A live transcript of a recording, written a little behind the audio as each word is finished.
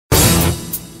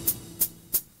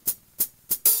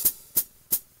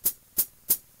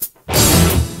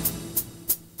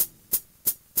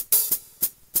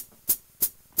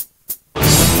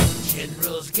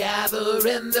Generals gather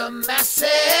in the masses,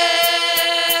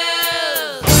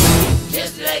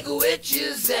 just like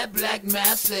witches at black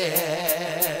masses.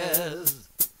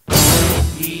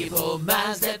 Evil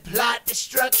minds that plot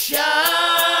destruction,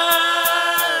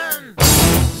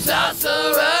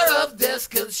 sorcerer of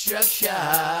deconstruction.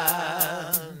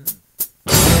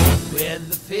 When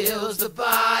the fields, the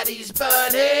bodies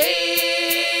burning,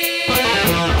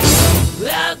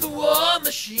 as the war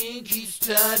machine keeps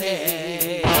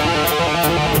turning.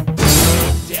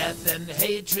 Death and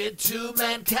hatred to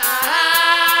mankind,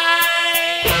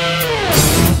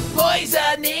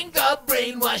 poisoning the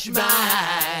brainwashed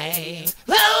mind.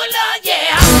 Oh Lord,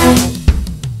 yeah.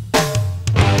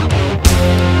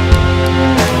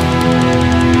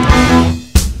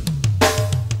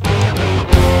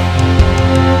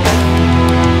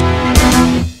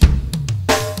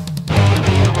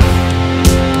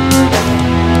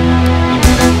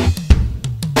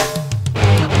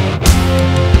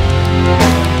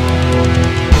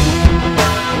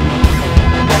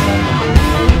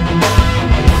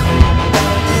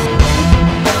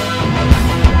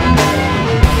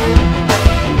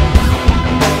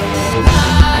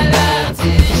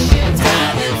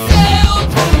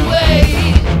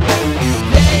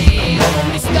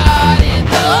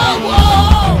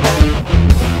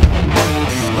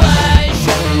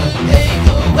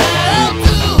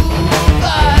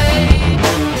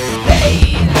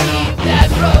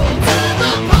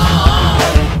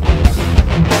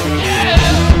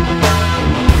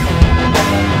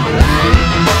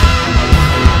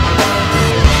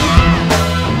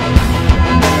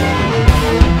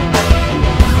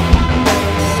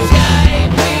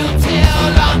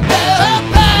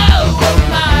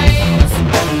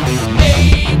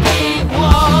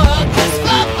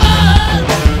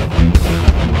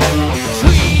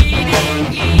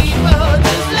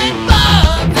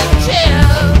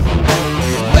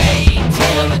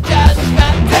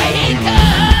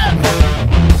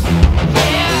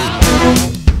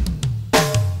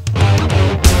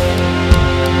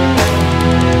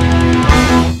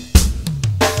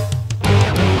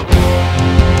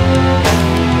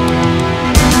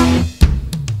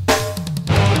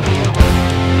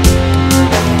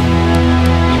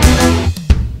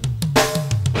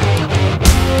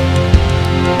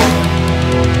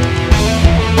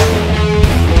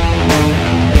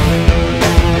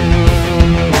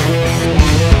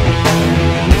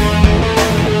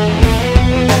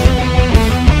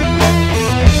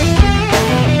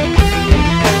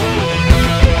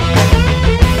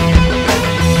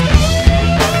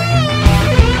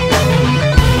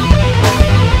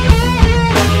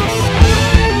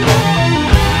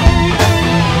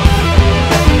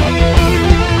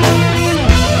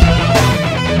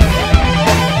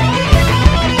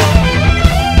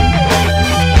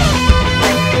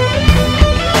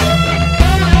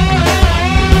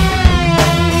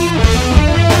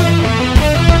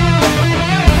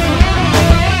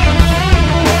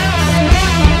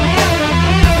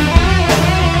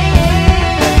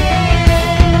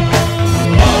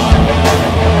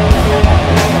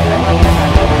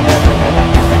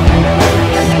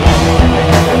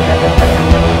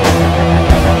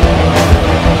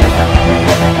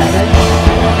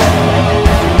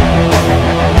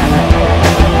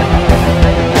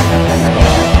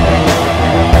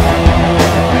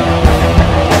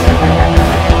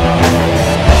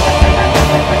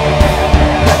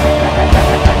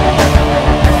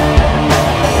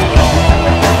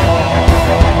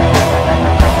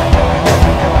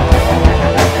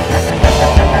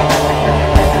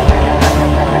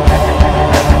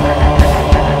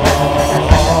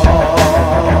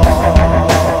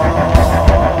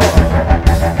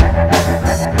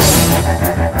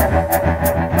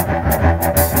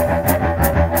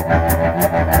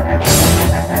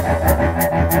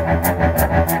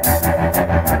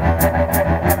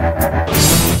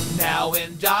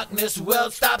 This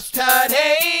world stops turning,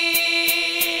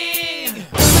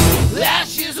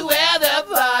 ashes where the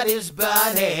body's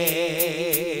burning.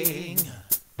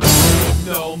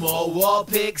 No more war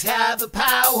pigs have the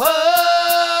power.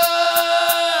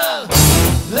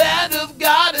 Land of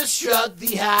God has struck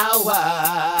the hour.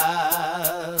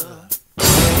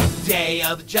 Day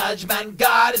of judgment,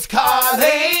 God is calling.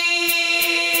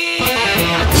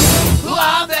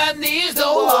 On their knees, the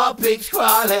war pigs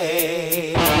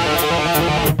crawling,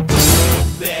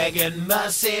 begging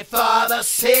mercy for the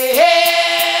sin.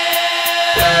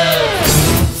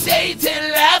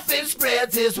 Satan laughing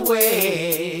spreads his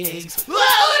wings.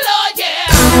 Oh Lord,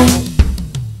 yeah.